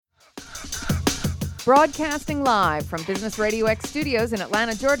Broadcasting live from Business Radio X studios in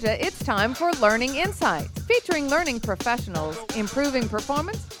Atlanta, Georgia, it's time for Learning Insights, featuring learning professionals improving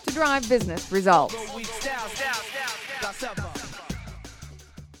performance to drive business results.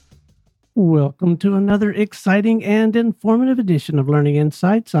 Welcome to another exciting and informative edition of Learning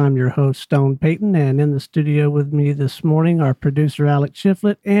Insights. I'm your host, Stone Payton, and in the studio with me this morning, our producer, Alex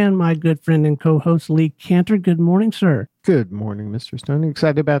Shiflett, and my good friend and co-host, Lee Cantor. Good morning, sir. Good morning, Mr. Stone.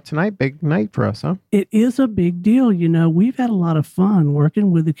 Excited about tonight? Big night for us, huh? It is a big deal. You know, we've had a lot of fun working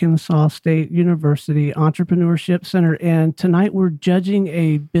with the Kennesaw State University Entrepreneurship Center, and tonight we're judging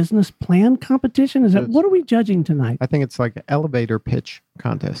a business plan competition. What are we judging tonight? I think it's like an elevator pitch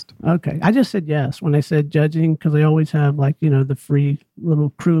contest. Okay. I just said yes when they said judging, because they always have, like, you know, the free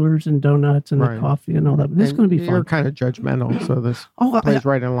little crullers and donuts and the coffee and all that. But this is going to be fun. You're kind of judgmental, so this plays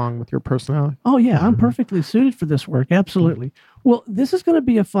right along with your personality. Oh, yeah. I'm perfectly suited for this work. Absolutely. Well, this is going to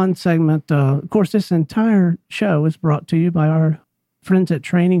be a fun segment. Of course, this entire show is brought to you by our friends at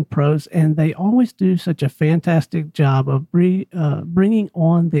Training Pros, and they always do such a fantastic job of bringing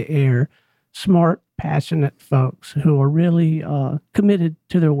on the air smart, passionate folks who are really committed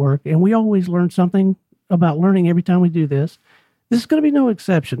to their work. And we always learn something about learning every time we do this. This is going to be no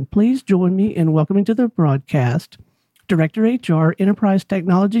exception. Please join me in welcoming to the broadcast Director HR Enterprise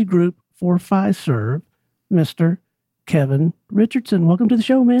Technology Group for Fiserv, Mr. Kevin Richardson. Welcome to the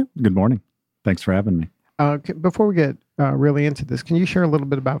show, man. Good morning. Thanks for having me. Before we get really into this, can you share a little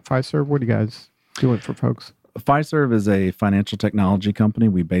bit about Fiserv? What are you guys doing for folks? Fiserv is a financial technology company.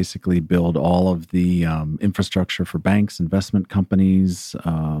 We basically build all of the infrastructure for banks, investment companies,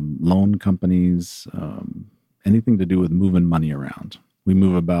 loan companies, anything to do with moving money around. We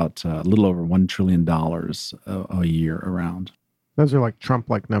move about a little over $1 trillion a year around. Those are like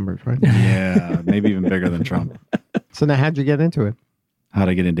Trump-like numbers, right? Yeah, maybe even bigger than Trump. So now how'd you get into it? How'd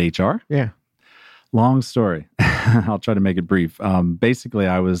I get into HR? Yeah. Long story. I'll try to make it brief. Basically,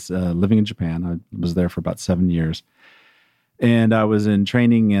 I was living in Japan. I was there for about 7 years. And I was in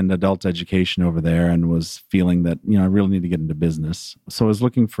training and adult education over there and was feeling that, I really need to get into business. So I was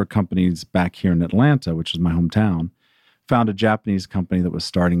looking for companies back here in Atlanta, which is my hometown. Found a Japanese company that was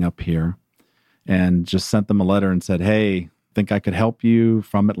starting up here and just sent them a letter and said, hey, think I could help you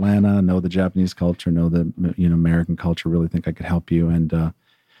from Atlanta, know the Japanese culture, know the American culture, really think I could help you. And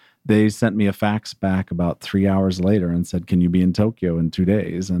they sent me a fax back about 3 hours later and said, can you be in Tokyo in 2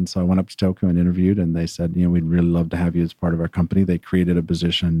 days? And so I went up to Tokyo and interviewed, and they said, we'd really love to have you as part of our company. They created a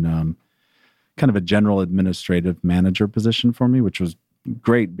position, kind of a general administrative manager position for me, which was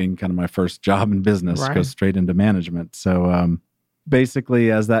great, being kind of my first job in business, go straight into management. So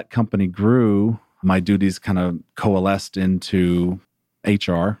basically, as that company grew, my duties kind of coalesced into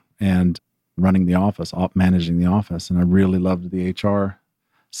HR and running the office, managing the office. And I really loved the HR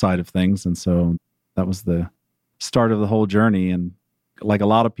side of things. And so that was the start of the whole journey. And like a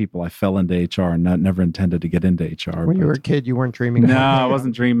lot of people, I fell into HR and never intended to get into HR. When you were a kid, you weren't dreaming. No, I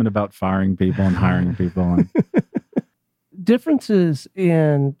wasn't dreaming about firing people and hiring people. Differences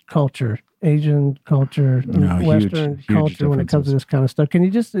in culture, Asian culture, Western huge culture when it comes to this kind of stuff. Can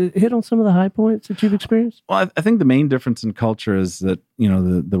you just hit on some of the high points that you've experienced? Well, I think the main difference in culture is that,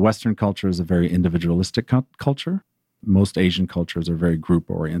 the Western culture is a very individualistic culture. Most Asian cultures are very group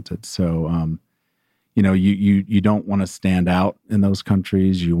oriented. So, you don't want to stand out in those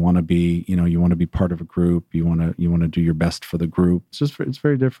countries. You want to be, you want to be part of a group. You want to do your best for the group. It's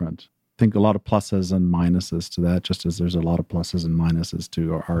very different. I think a lot of pluses and minuses to that, just as there's a lot of pluses and minuses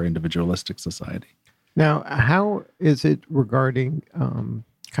to our individualistic society. Now, how is it regarding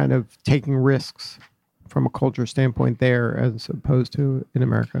kind of taking risks from a culture standpoint there as opposed to in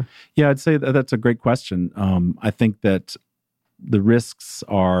America? Yeah, I'd say that's a great question. I think that the risks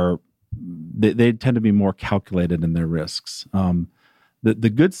they tend to be more calculated in their risks. The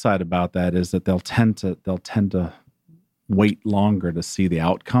good side about that is that they'll tend to wait longer to see the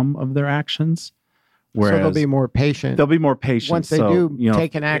outcome of their actions. Whereas so they'll be more patient. They'll be more patient. Once they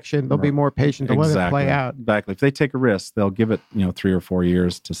take an action, they'll be more patient to let it play out. Exactly. If they take a risk, they'll give it 3 or 4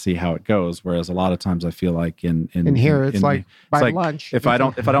 years to see how it goes. Whereas a lot of times, I feel like in lunch. If I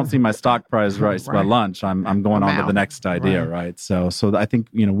don't see my stock price rise by lunch, I'm going on to the next idea, right? So I think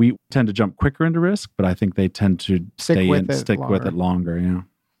we tend to jump quicker into risk, but I think they tend to stick with it longer. Yeah.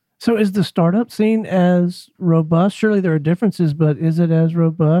 So is the startup scene as robust? Surely there are differences, but is it as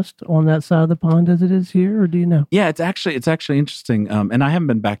robust on that side of the pond as it is here, or do you know? Yeah, it's actually interesting. And I haven't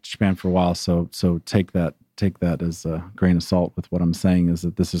been back to Japan for a while, so take that as a grain of salt with what I'm saying, is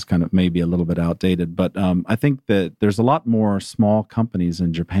that this is kind of maybe a little bit outdated. But I think that there's a lot more small companies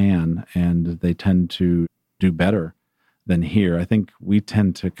in Japan, and they tend to do better than here. I think we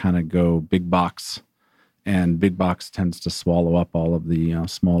tend to kind of go big box and big box tends to swallow up all of the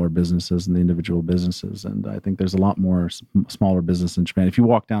smaller businesses and the individual businesses. And I think there's a lot more smaller business in Japan. If you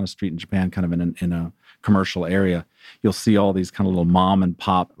walk down a street in Japan, kind of in a commercial area, you'll see all these kind of little mom and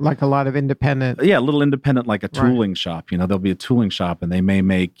pop, like a lot of independent. Yeah, a little independent, like a tooling shop. There'll be a tooling shop, and they may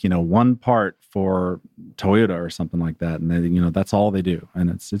make one part for Toyota or something like that, and they, that's all they do, and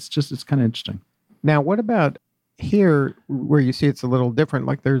it's kind of interesting. Now, what about here, where you see it's a little different?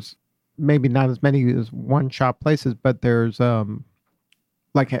 Like there's maybe not as many as one shop places, but there's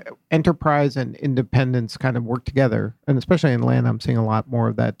like enterprise and independence kind of work together, and especially in Atlanta, I'm seeing a lot more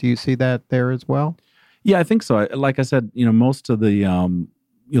of that. Do you see that there as well? Yeah, I think so. Like I said, most of the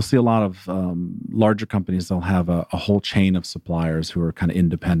you'll see a lot of larger companies. They'll have a whole chain of suppliers who are kind of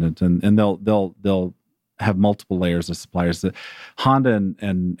independent, and they'll have multiple layers of suppliers. Honda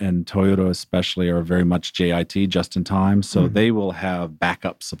and Toyota especially are very much JIT, just in time. So they will have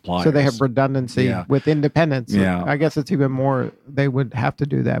backup suppliers. So they have redundancy with independence. Yeah. I guess it's even more, they would have to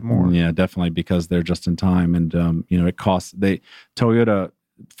do that more. Yeah, definitely, because they're just in time. And, it costs, Toyota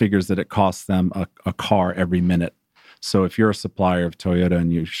figures that it costs them a car every minute. So if you're a supplier of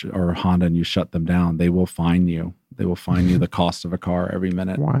Toyota or Honda and you shut them down, they will fine you. They will fine you the cost of a car every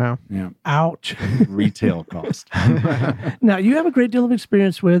minute. Wow. Yeah. Ouch. Retail cost. Now, you have a great deal of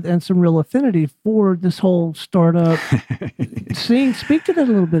experience with and some real affinity for this whole startup scene. Speak to that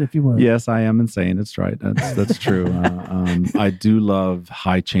a little bit, if you would. Yes, I am insane. It's right. That's true. I do love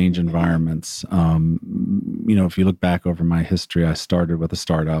high change environments. If you look back over my history, I started with a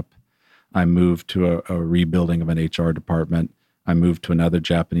startup. I moved to a rebuilding of an HR department. I moved to another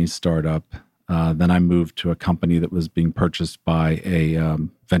Japanese startup. Then I moved to a company that was being purchased by a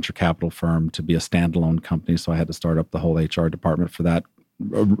venture capital firm to be a standalone company. So I had to start up the whole HR department for that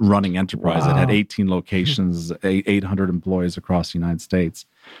running enterprise. It had 18 locations, 800 employees across the United States.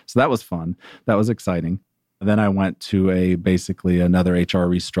 So that was fun. That was exciting. Then I went to basically another HR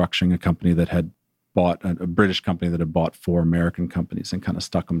restructuring, a company that had bought a British company that had bought 4 American companies and kind of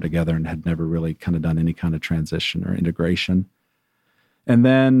stuck them together and had never really kind of done any kind of transition or integration. And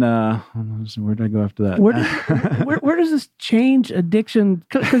then, where did I go after that? Where does this change addiction?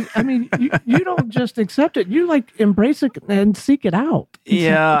 Because I mean, you don't just accept it; you embrace it and seek it out.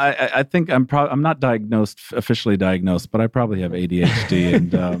 Yeah, I think I'm not officially diagnosed, but I probably have ADHD,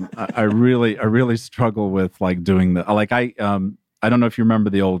 and I really struggle with doing I don't know if you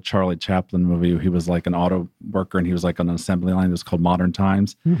remember the old Charlie Chaplin movie. He was like an auto worker, and he was like on an assembly line. It was called Modern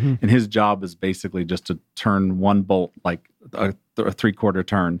Times. Mm-hmm. And his job is basically just to turn one bolt, like a 3/4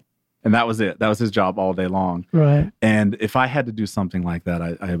 turn. And that was it. That was his job all day long. Right. And if I had to do something like that,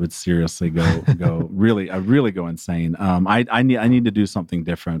 I would seriously go really go insane. I need to do something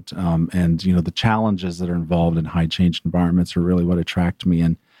different. And the challenges that are involved in high change environments are really what attract me.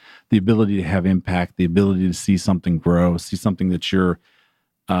 And the ability to have impact, the ability to see something grow, see something that you're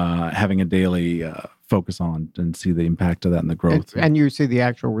having a daily focus on, and see the impact of that and the growth. And you see the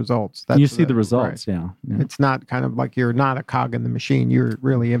actual results. You see the results, right. Yeah. It's not kind of like you're not a cog in the machine. You're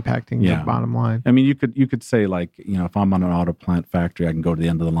really impacting the bottom line. I mean, you could say if I'm on an auto plant factory, I can go to the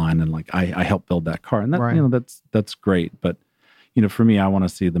end of the line and I help build that car, and that right. That's great. But for me, I want to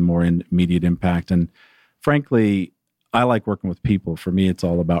see the more immediate impact, and frankly, I like working with people. For me, it's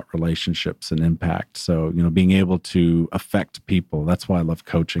all about relationships and impact. So, being able to affect people, that's why I love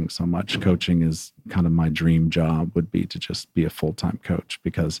coaching so much. Mm-hmm. Coaching is kind of my dream job, would be to just be a full-time coach,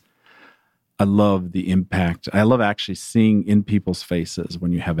 because I love the impact. I love actually seeing in people's faces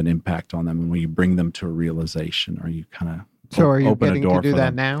when you have an impact on them and when you bring them to a realization, or you kind of So are you getting to do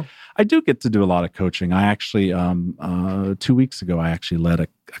that now? I do get to do a lot of coaching. I actually, 2 weeks ago, I actually led a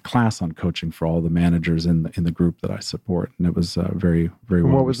class on coaching for all the managers in the group that I support, and it was very, very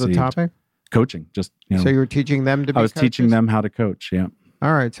well What was received. the topic? Coaching. Just So you were teaching them to be I was coaches? teaching them how to coach. Yeah.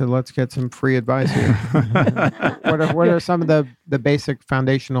 All right, so let's get some free advice here. What are some of the basic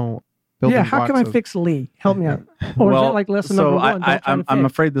foundational building blocks? Yeah, how can I fix Lee? Help me out. Or is that lesson number one? I'm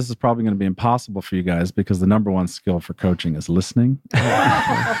afraid this is probably going to be impossible for you guys, because the number one skill for coaching is listening.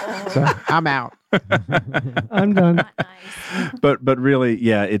 So I'm out. I'm done. Nice. But really,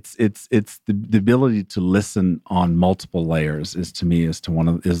 yeah, it's the ability to listen on multiple layers is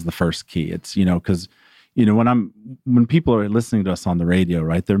the first key. It's because when people are listening to us on the radio,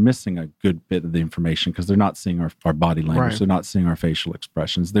 right, they're missing a good bit of the information because they're not seeing our body language. Right. They're not seeing our facial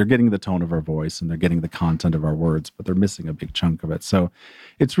expressions. They're getting the tone of our voice and they're getting the content of our words, but they're missing a big chunk of it. So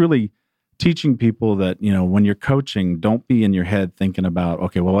it's really teaching people that, when you're coaching, don't be in your head thinking about,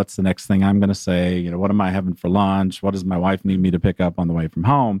 okay, well, what's the next thing I'm going to say? What am I having for lunch? What does my wife need me to pick up on the way from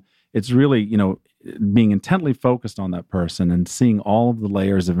home? It's really, being intently focused on that person and seeing all of the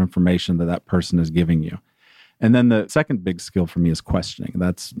layers of information that person is giving you. And then the second big skill for me is questioning.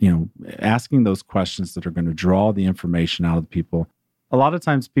 That's, asking those questions that are going to draw the information out of the people. A lot of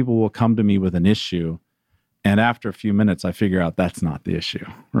times people will come to me with an issue, and after a few minutes, I figure out that's not the issue,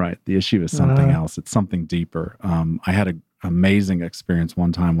 right? The issue is something else. It's something deeper. I had an amazing experience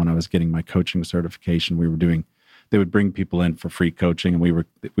one time when I was getting my coaching certification. They would bring people in for free coaching, and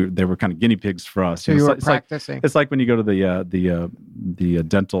they were kind of guinea pigs for us. So you were practicing. It's like when you go to the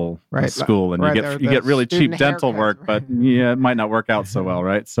dental school and you get really cheap dental work, right? But it might not work out so well,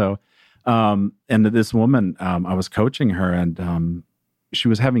 right? So, and this woman, I was coaching her, and she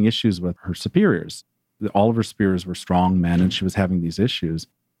was having issues with her superiors. All of her superiors were strong men, and she was having these issues.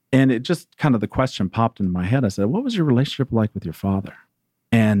 And it just kind of, the question popped into my head. I said, "What was your relationship like with your father?"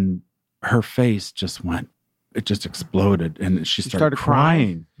 And her face just went. It just exploded, and she started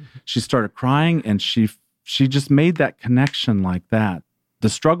crying. She started crying, and she just made that connection like that. The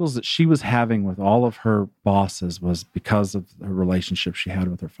struggles that she was having with all of her bosses was because of the relationship she had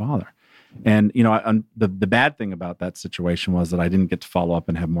with her father. And, the bad thing about that situation was that I didn't get to follow up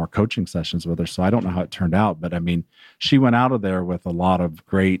and have more coaching sessions with her. So I don't know how it turned out, but I mean, she went out of there with a lot of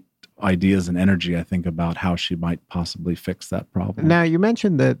great ideas and energy, I think, about how she might possibly fix that problem. Now, you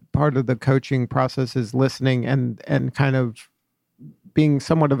mentioned that part of the coaching process is listening and kind of being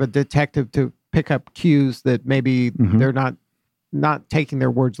somewhat of a detective to pick up cues that maybe they're not taking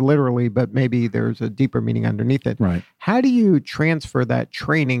their words literally, but maybe there's a deeper meaning underneath it. Right. How do you transfer that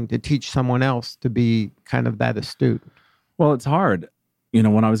training to teach someone else to be kind of that astute? Well, it's hard.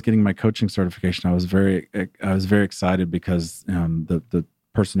 When I was getting my coaching certification, I was very excited because the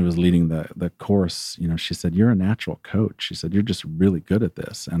person who was leading the course, she said, "You're a natural coach." She said, "You're just really good at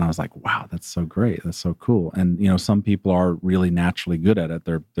this." And I was like, wow, that's so great. That's so cool. And, some people are really naturally good at it.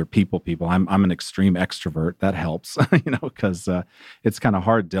 They're people. I'm an extreme extrovert. That helps, because it's kind of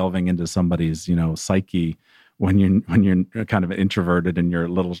hard delving into somebody's, psyche when you're kind of introverted and you're a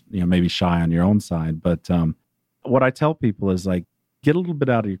little, maybe shy on your own side. But what I tell people is, like, get a little bit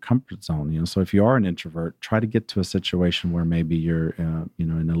out of your comfort zone. So if you are an introvert, try to get to a situation where maybe you're,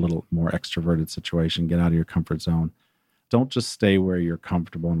 in a little more extroverted situation. Get out of your comfort zone. Don't just stay where you're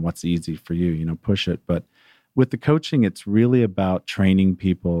comfortable and what's easy for you. Push it. But with the coaching, it's really about training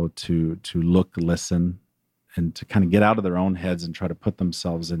people to look, listen, and to kind of get out of their own heads and try to put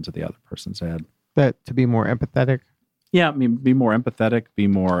themselves into the other person's head. That to be more empathetic. Yeah, I mean, be more empathetic. Be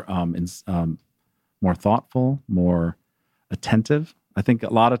more more thoughtful. More attentive. I think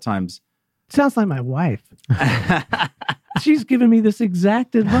a lot of times. Sounds like my wife. She's giving me this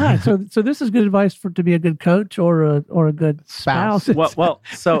exact advice. So this is good advice to be a good coach or a good spouse.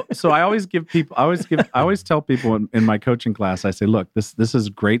 So I always give people. I always tell people in my coaching class. I say, look, this is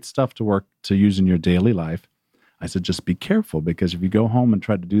great stuff to use in your daily life. I said, just be careful, because if you go home and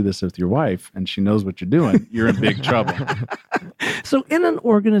try to do this with your wife and she knows what you're doing, you're in big trouble. So in an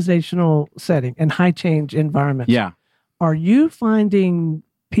organizational setting and high change environment, are you finding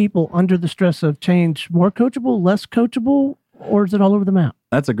people under the stress of change more coachable, less coachable, or is it all over the map?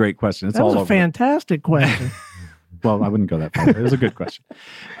 That's a great question. It's that was all a fantastic question. Well, I wouldn't go that far. It was a good question.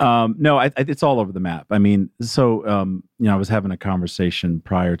 No, it's all over the map. I mean, so, I was having a conversation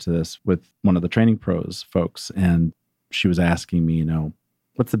prior to this with one of the Training Pros folks, and she was asking me,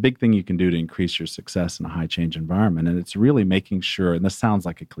 what's the big thing you can do to increase your success in a high change environment? And it's really making sure, and this sounds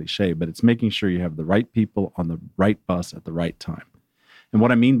like a cliche, but it's making sure you have the right people on the right bus at the right time. And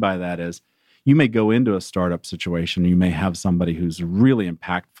what I mean by that is, you may go into a startup situation, you may have somebody who's really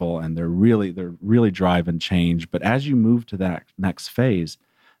impactful and they're really driving change. But as you move to that next phase,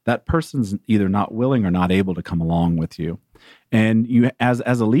 that person's either not willing or not able to come along with you. And you, as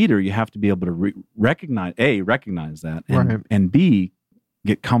a leader, you have to be able to recognize that, and, and B,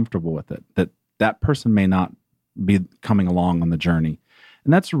 get comfortable with it, that person may not be coming along on the journey.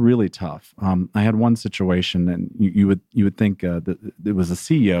 And that's really tough. I had one situation, and you would think that it was a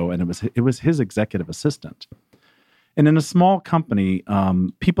CEO, and it was his executive assistant. And in a small company,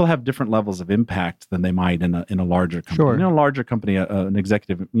 people have different levels of impact than they might in a larger company. Sure. In a larger company, an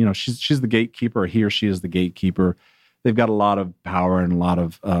executive, she's the gatekeeper, or he or she is the gatekeeper. They've got a lot of power and a lot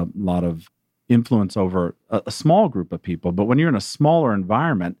of influence over a small group of people. But when you're in a smaller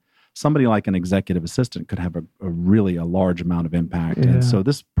environment, somebody like an executive assistant could have a really large amount of impact. Yeah. And so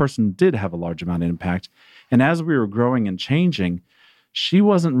this person did have a large amount of impact. And as we were growing and changing, she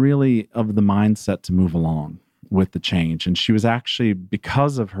wasn't really of the mindset to move along with the change. And she was actually,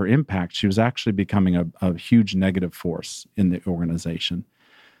 because of her impact, she was actually becoming a huge negative force in the organization.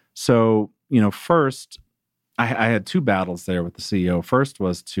 So, first, I had two battles there with the CEO. First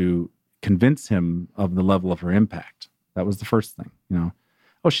was to convince him of the level of her impact. That was the first thing,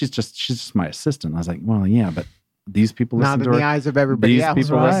 oh, she's just my assistant. I was like, well, yeah, but these people Not listen in to the her. eyes of everybody These else.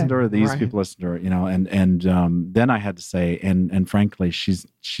 people right? listen to her. These Right. people listen to her. And then I had to say, and frankly, she's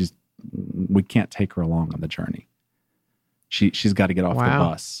we can't take her along on the journey. She's got to get off the Wow.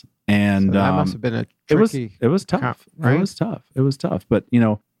 bus. And So that must have been a tricky. it was tough. right? It was tough. It was tough. But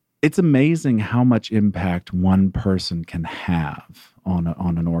it's amazing how much impact one person can have on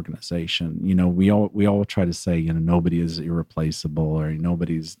an organization. We all try to say, nobody is irreplaceable, or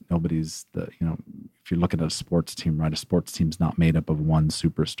nobody's the, if you're looking at a sports team, right? A sports team's not made up of one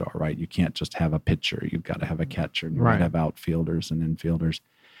superstar, right? You can't just have a pitcher. You've got to have a catcher. And you Right. might have outfielders and infielders.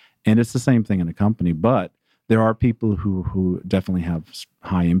 And it's the same thing in a company, but there are people who definitely have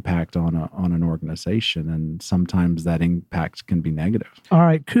high impact on an organization, and sometimes that impact can be negative. All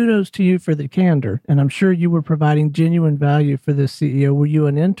right. Kudos to you for the candor. And I'm sure you were providing genuine value for this CEO. Were you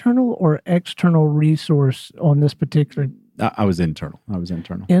an internal or external resource on this particular? I was internal.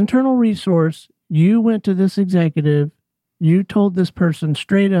 Internal resource. You went to this executive, you told this person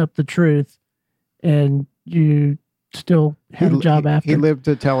straight up the truth, and you still had a job after. He lived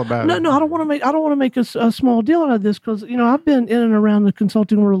to tell about it. No, I don't want to make a small deal out of this, because I've been in and around the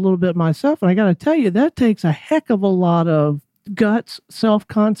consulting world a little bit myself, and I got to tell you, that takes a heck of a lot of guts,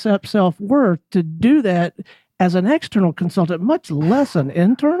 self-concept, self-worth to do that as an external consultant, much less an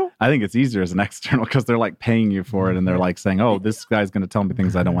internal. I think it's easier as an external, because they're like paying you for it, and they're like saying, "Oh, this guy's going to tell me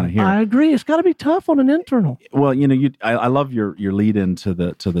things I don't want to hear." I agree. It's got to be tough on an internal. Well, I love your lead into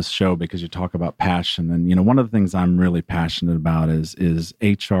this show, because you talk about passion, and one of the things I'm really passionate about is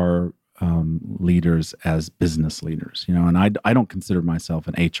HR leaders as business leaders. And I don't consider myself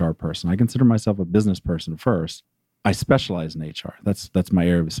an HR person. I consider myself a business person first. I specialize in HR. That's my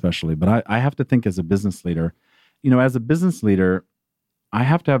area of specialty. But I have to think as a business leader. As a business leader, I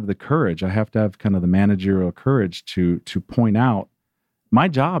have to have the courage. I have to have kind of the managerial courage to point out, my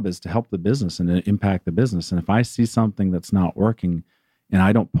job is to help the business and impact the business. And if I see something that's not working and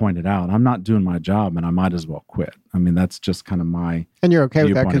I don't point it out, I'm not doing my job, and I might as well quit. I mean, that's just kind of my. And you're okay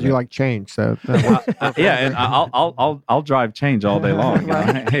with that viewpoint because of you it. like change. So Yeah, and I'll drive change all day long.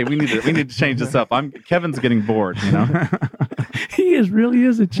 Hey, we need to change this up. Kevin's getting bored. He really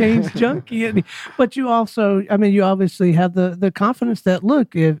is a change junkie, isn't he? But you also, you obviously have the confidence that,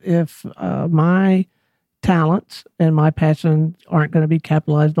 look, if my talents and my passion aren't going to be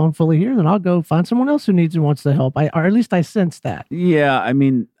capitalized on fully here, then I'll go find someone else who needs and wants the help. Or at least I sense that. Yeah,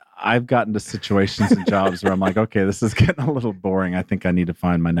 I've gotten to situations and jobs where I'm like, okay, this is getting a little boring. I think I need to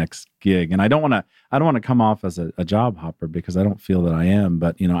find my next gig, and I don't want to come off as a job hopper, because I don't feel that I am.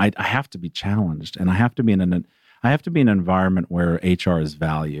 But I have to be challenged, and I have to be in an environment where HR is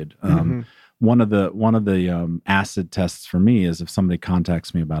valued. One of the acid tests for me is if somebody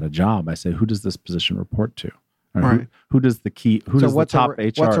contacts me about a job, I say, who does this position report to? Or Right. Who does the top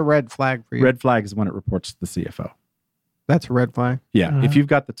HR? What's a red flag for you? Red flag is when it reports to the CFO. That's a red flag. Yeah. If you've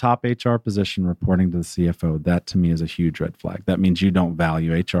got the top HR position reporting to the CFO, that to me is a huge red flag. That means you don't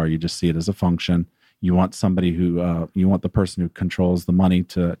value HR. You just see it as a function. You want somebody who, you want the person who controls the money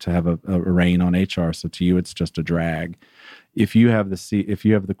to have a reign on HR. So to you, it's just a drag. If you have the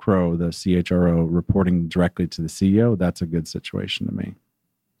CHRO, the CHRO reporting directly to the CEO, that's a good situation to me.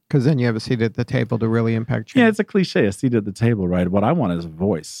 Because then you have a seat at the table to really impact change. Yeah, it's a cliche, a seat at the table, right? What I want is a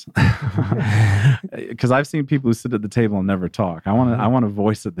voice. Because I've seen people who sit at the table and never talk. I want a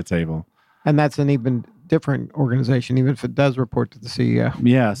voice at the table. And that's an even different organization, even if it does report to the CEO.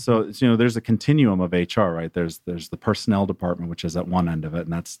 Yeah, so there's a continuum of HR, right? There's the personnel department, which is at one end of it,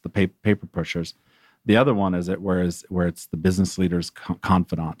 and that's the paper pushers. The other one is where it's the business leader's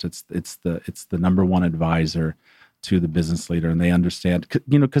confidant. It's the number one advisor to the business leader, and they understand.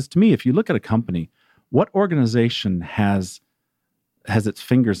 Because to me, if you look at a company, what organization has its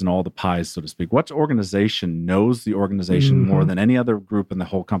fingers in all the pies, so to speak? What organization knows the organization more than any other group in the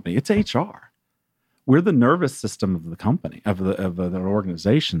whole company? It's HR. We're the nervous system of the company, of the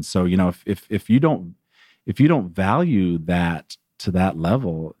organization. So if you don't value that to that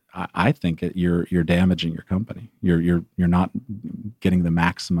level, I think you're damaging your company. You're not getting the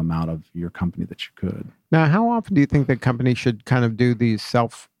maximum out of your company that you could. Now, how often do you think that companies should kind of do these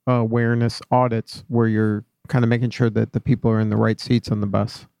self-awareness audits where you're kind of making sure that the people are in the right seats on the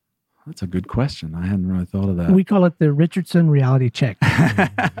bus? That's a good question. I hadn't really thought of that. We call it the Richardson reality check.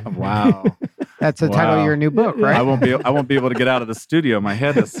 Wow. That's the title of your new book, right? I won't be able to get out of the studio. My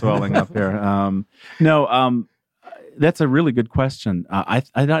head is swelling up here. That's a really good question. I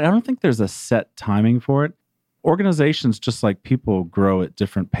don't think there's a set timing for it. Organizations, just like people, grow at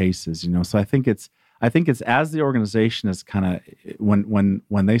different paces. So I think it's as the organization is kind of when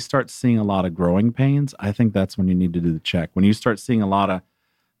they start seeing a lot of growing pains, I think that's when you need to do the check. When you start seeing a lot of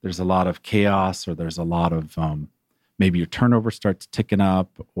there's a lot of chaos, or there's a lot of maybe your turnover starts ticking up,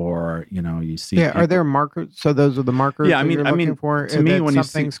 or you see. Yeah, are there markers? So those are the markers. Yeah, that you're looking for. To me, when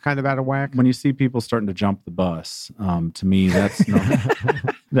something's kind of out of whack, when you see people starting to jump the bus, to me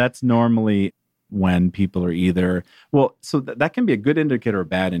that's normally when people are either that can be a good indicator or a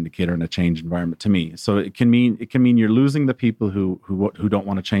bad indicator in a change environment to me. So it can mean you're losing the people who don't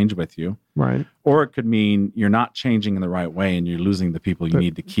want to change with you, right? Or it could mean you're not changing in the right way and you're losing the people you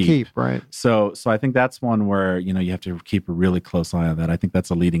need to keep. Right. So I think that's one where you have to keep a really close eye on that. I think that's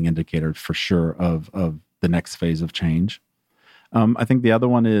a leading indicator for sure of the next phase of change. I think the other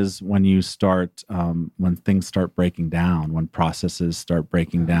one is when you start, when things start breaking down, when processes start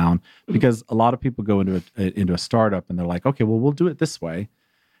breaking down, because a lot of people go into a startup and they're like, okay, well, we'll do it this way.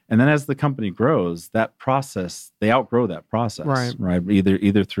 And then as the company grows, that process, they outgrow that process, right?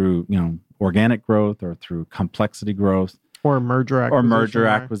 Either through, organic growth or through complexity growth. Or merger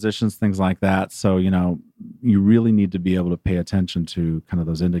acquisitions, things like that. So, you really need to be able to pay attention to kind of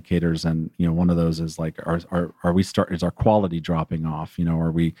those indicators. And, one of those is like, is our quality dropping off?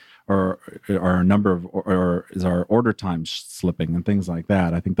 Are our number of, or is our order time slipping and things like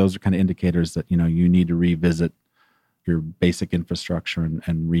that? I think those are kind of indicators that, you need to revisit your basic infrastructure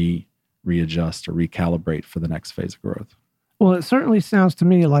and readjust or recalibrate for the next phase of growth. Well, it certainly sounds to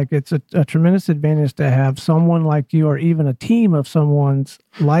me like it's a tremendous advantage to have someone like you, or even a team of someone's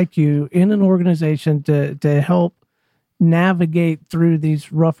like you in an organization to help navigate through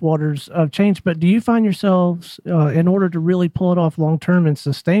these rough waters of change. But do you find yourselves, in order to really pull it off long term and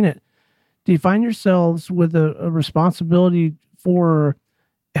sustain it, do you find yourselves with a responsibility for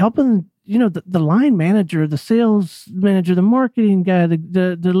helping, the line manager, the sales manager, the marketing guy,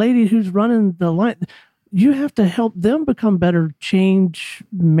 the lady who's running the line? You have to help them become better change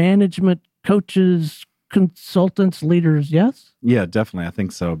management coaches, consultants, leaders, yes? Yeah, definitely. I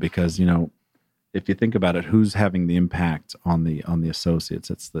think so, because, if you think about it, who's having the impact on the associates?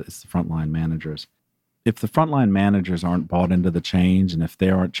 It's the frontline managers. If the frontline managers aren't bought into the change, and if they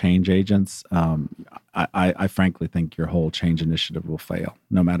aren't change agents, I frankly think your whole change initiative will fail,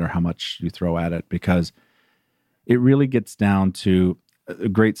 no matter how much you throw at it, because it really gets down to a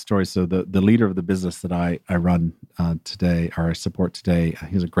great story. So the leader of the business that I run today, or I support today,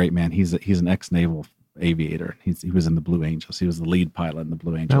 he's a great man. He's an ex-naval aviator. He was in the Blue Angels. He was the lead pilot in the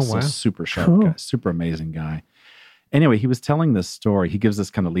Blue Angels. Oh, wow. So super sharp guy, super amazing guy. Anyway, he was telling this story. He gives this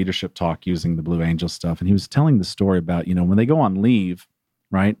kind of leadership talk using the Blue Angel stuff. And he was telling the story about, when they go on leave,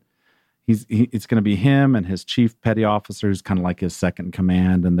 right? It's going to be him and his chief petty officer, who's kind of like his second in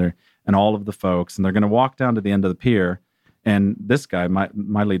command, and all of the folks, and they're going to walk down to the end of the pier. And this guy,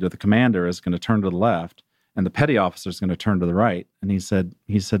 my leader, the commander, is going to turn to the left, and the petty officer is going to turn to the right. And he said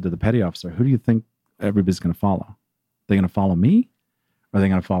to the petty officer, "Who do you think everybody's going to follow? Are they going to follow me, or are they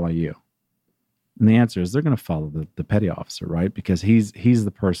going to follow you?" And the answer is they're going to follow the petty officer, right? Because he's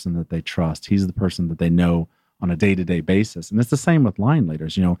the person that they trust. He's the person that they know on a day-to-day basis. And it's the same with line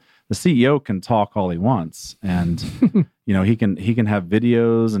leaders. The CEO can talk all he wants, and he can have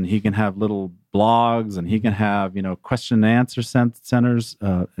videos, and he can have little blogs, and he can have question and answer centers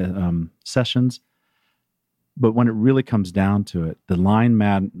sessions. But when it really comes down to it, the line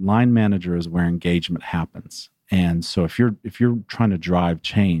manager is where engagement happens. And so if you're trying to drive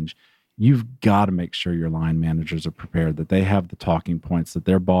change, you've got to make sure your line managers are prepared, that they have the talking points, that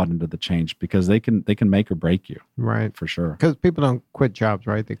they're bought into the change, because they can make or break you. Right. For sure. Because people don't quit jobs,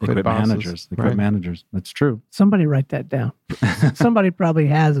 right? They quit bosses. Managers. They quit managers. That's true. Somebody write that down. Somebody probably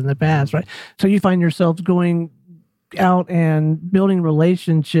has in the past, right? So you find yourselves going out and building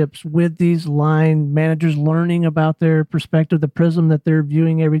relationships with these line managers, learning about their perspective, the prism that they're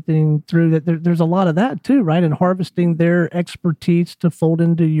viewing everything through. That there's a lot of that too, right? And harvesting their expertise to fold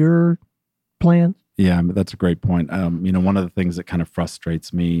into your plans. Yeah, that's a great point. One of the things that kind of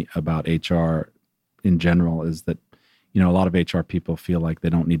frustrates me about HR in general is that, a lot of HR people feel like they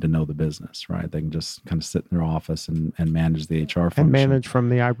don't need to know the business, right? They can just kind of sit in their office and manage the HR function. And manage from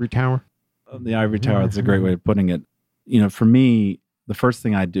the ivory tower. The ivory tower, that's a great way of putting it. For me, the first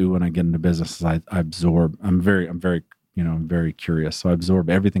thing I do when I get into business is I absorb. I'm very curious. So I absorb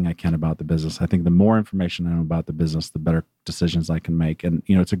everything I can about the business. I think the more information I know about the business, the better decisions I can make. And,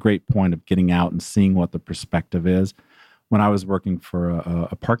 it's a great point of getting out and seeing what the perspective is. When I was working for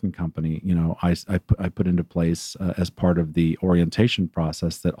a parking company, I put into place as part of the orientation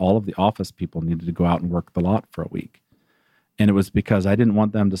process that all of the office people needed to go out and work the lot for a week. And it was because I didn't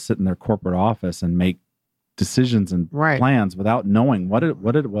want them to sit in their corporate office and make decisions and plans without knowing what it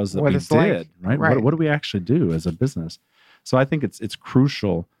was that we did, right? What do we actually do as a business? So I think it's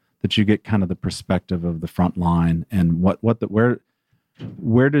crucial that you get kind of the perspective of the front line and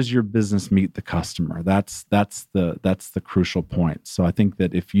where does your business meet the customer? That's the crucial point. So I think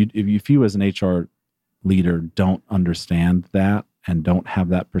that if you as an HR leader don't understand that and don't have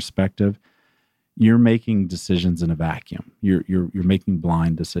that perspective, you're making decisions in a vacuum. You're making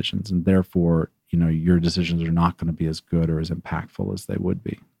blind decisions, and therefore, your decisions are not going to be as good or as impactful as they would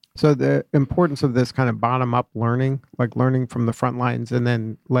be. So the importance of this kind of bottom-up learning, like learning from the front lines and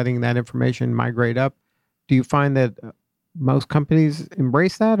then letting that information migrate up, do you find that most companies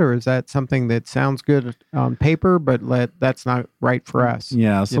embrace that, or is that something that sounds good on paper, but that's not right for us?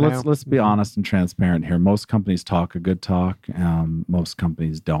 Yeah, so let's be honest and transparent here. Most companies talk a good talk. Most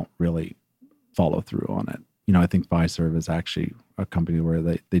companies don't really follow through on it. I think Fiserv is actually a company where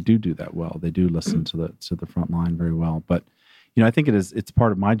they do that well. They do listen to the front line very well. But I think it's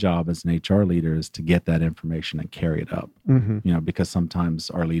part of my job as an HR leader is to get that information and carry it up. Because sometimes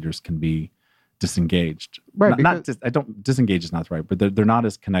our leaders can be disengaged. Right. Disengage is not right, but they're not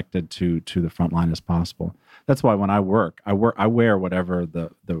as connected to the front line as possible. That's why when I wear whatever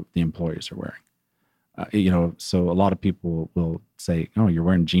the employees are wearing. So a lot of people will say, "Oh, you're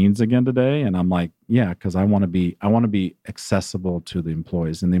wearing jeans again today," and I'm like, "Yeah, because I want to be accessible to the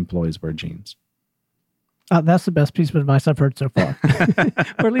employees, and the employees wear jeans." That's the best piece of advice I've heard so far,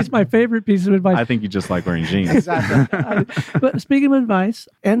 or at least my favorite piece of advice. I think you just like wearing jeans. Exactly. But speaking of advice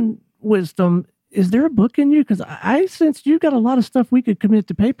and wisdom, is there a book in you? Because I sense you've got a lot of stuff we could commit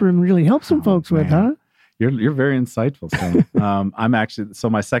to paper and really help some folks with, huh? You're very insightful, so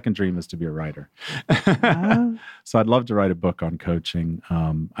my second dream is to be a writer. So I'd love to write a book on coaching.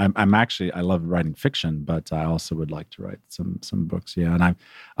 I love writing fiction, but I also would like to write some books. Yeah, and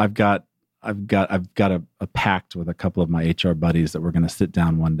I've got a pact with a couple of my HR buddies that we're going to sit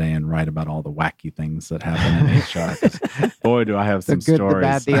down one day and write about all the wacky things that happen in HR. 'Cause boy, do I have some the good,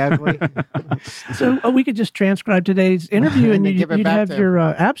 stories. The bad, the ugly. So we could just transcribe today's interview, and you'd have your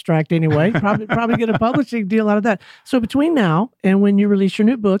abstract anyway. Probably get a publishing deal out of that. So between now and when you release your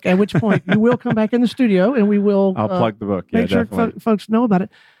new book, at which point you will come back in the studio and we will. I'll plug the book. Make sure folks know about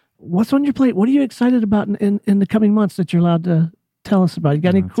it. What's on your plate? What are you excited about in the coming months that you're allowed to tell us about? You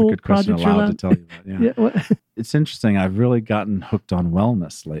got any cool projects you're allowed to tell you about? Yeah. It's interesting. I've really gotten hooked on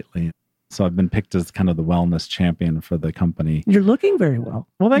wellness lately. So I've been picked as kind of the wellness champion for the company. You're looking very well.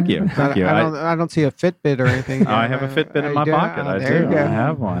 Well, thank you. Thank you. I don't see a Fitbit or anything. I have a Fitbit in my pocket. I do. I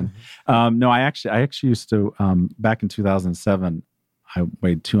have one. No, I actually used to, back in 2007, I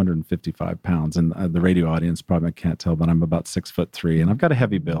weighed 255 pounds, and the radio audience probably can't tell, but I'm about 6'3", and I've got a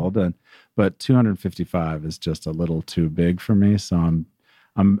heavy build, but 255 is just a little too big for me. So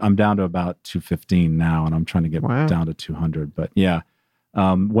I'm down to about 215 now, and I'm trying to get down to 200. But yeah,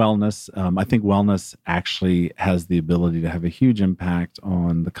 wellness. I think wellness actually has the ability to have a huge impact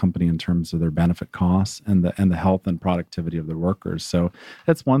on the company in terms of their benefit costs and the health and productivity of their workers. So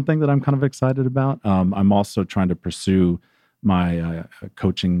that's one thing that I'm kind of excited about. I'm also trying to pursue my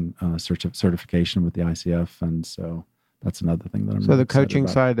coaching certification with the ICF, and so that's another thing that I'm. So the coaching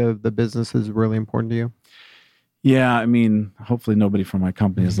side of the business is really important to you. Yeah, I mean, hopefully nobody from my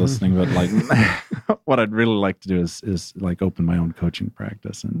company is listening, but like, what I'd really like to do is like open my own coaching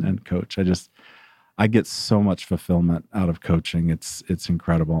practice and coach. I get so much fulfillment out of coaching. It's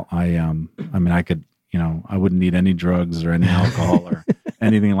incredible. I mean, I could, I wouldn't need any drugs or any alcohol or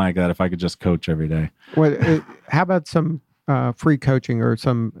anything like that if I could just coach every day. How about some free coaching or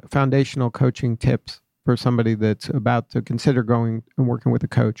some foundational coaching tips for somebody that's about to consider going and working with a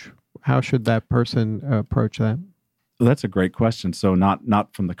coach? How should that person approach that? Well, that's a great question. So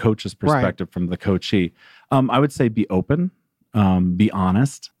not from the coach's perspective, right. From the coachee. I would say be open, be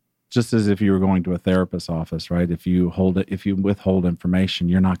honest, just as if you were going to a therapist's office, right? If you withhold information,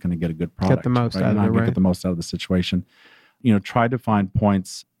 you're not going to get a good product. Get the most right? out of it, right? Get the most out of the situation. Try to find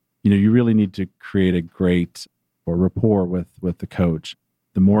points. You really need to create a great rapport with the coach.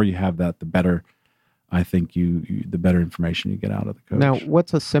 The more you have that, the better. I think the better information you get out of the coach. Now,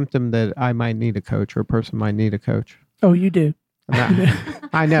 what's a symptom that I might need a coach or a person might need a coach? Oh, you do.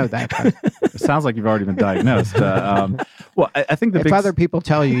 I know that. It sounds like you've already been diagnosed. Well, I think if other people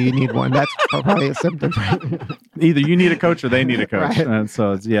tell you need one, that's probably a symptom. Either you need a coach or they need a coach. Right. And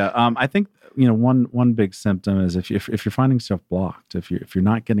so I think one big symptom is if you're finding stuff blocked, if you're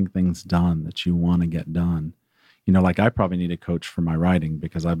not getting things done that you want to get done. Like I probably need a coach for my writing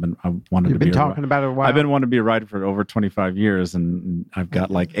because I've been wanting to be talking about it a while. I've been wanting to be a writer for over 25 years, and I've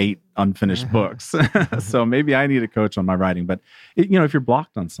got like 8 unfinished books. So maybe I need a coach on my writing. But if you're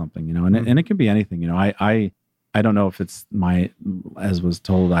blocked on something, and it can be anything. I don't know if it's as was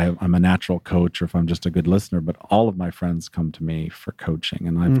told, I'm a natural coach or if I'm just a good listener, but all of my friends come to me for coaching.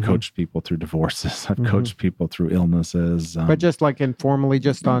 And I've coached people through divorces. I've coached people through illnesses. But just like informally,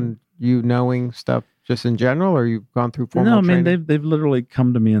 just on you knowing stuff just in general, or you've gone through formal training? No, I mean, they've literally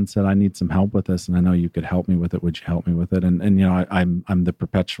come to me and said, I need some help with this. And I know you could help me with it. Would you help me with it? And you know, I'm the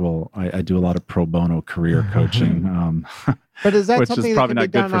perpetual, I do a lot of pro bono career coaching. But is that which something is that probably can be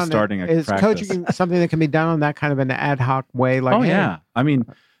not good done for on starting a is practice? Coaching something that can be done on that kind of an ad hoc way? Like, yeah. I mean,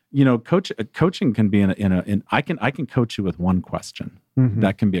 you know, coaching can be I can coach you with one question.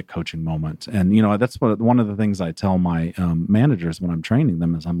 That can be a coaching moment. And, you know, that's one of the things I tell my managers when I'm training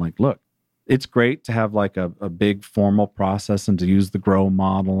them is I'm like, look, it's great to have like a big formal process and to use the GROW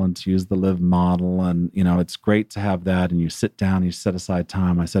model and to use the LIVE model. And, you know, it's great to have that. And you sit down, you set aside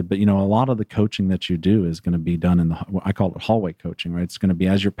time. I said, but, you know, a lot of the coaching that you do is going to be done in I call it hallway coaching, right? It's going to be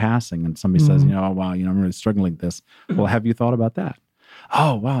as you're passing and somebody says, you know, oh, wow, you know, I'm really struggling with this. Well, have you thought about that?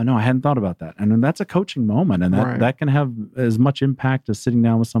 Oh, wow, no, I hadn't thought about that. And then that's a coaching moment. And that can have as much impact as sitting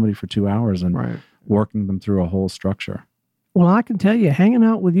down with somebody for 2 hours and working them through a whole structure. Well, I can tell you, hanging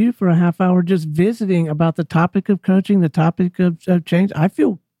out with you for a half hour, just visiting about the topic of coaching, the topic of change, I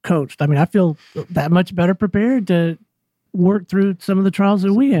feel coached. I mean, I feel that much better prepared to work through some of the trials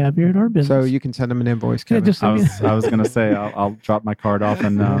that we have here at our business. So you can send them an invoice, Kevin. I was going to say, I'll drop my card off,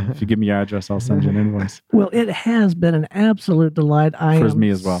 and if you give me your address, I'll send you an invoice. Well, it has been an absolute delight. I am me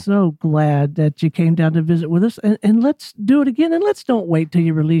as well. So glad that you came down to visit with us, and let's do it again. And let's don't wait till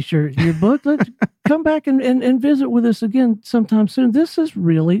you release your book. Let's come back and visit with us again sometime soon. This has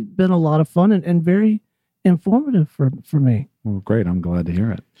really been a lot of fun and very informative for me. Well, great. I'm glad to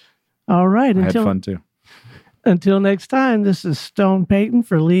hear it. All right. I had fun too. Until next time, this is Stone Payton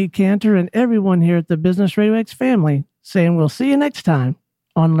for Lee Cantor and everyone here at the Business Radio X family saying we'll see you next time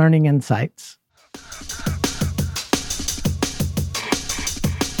on Learning Insights.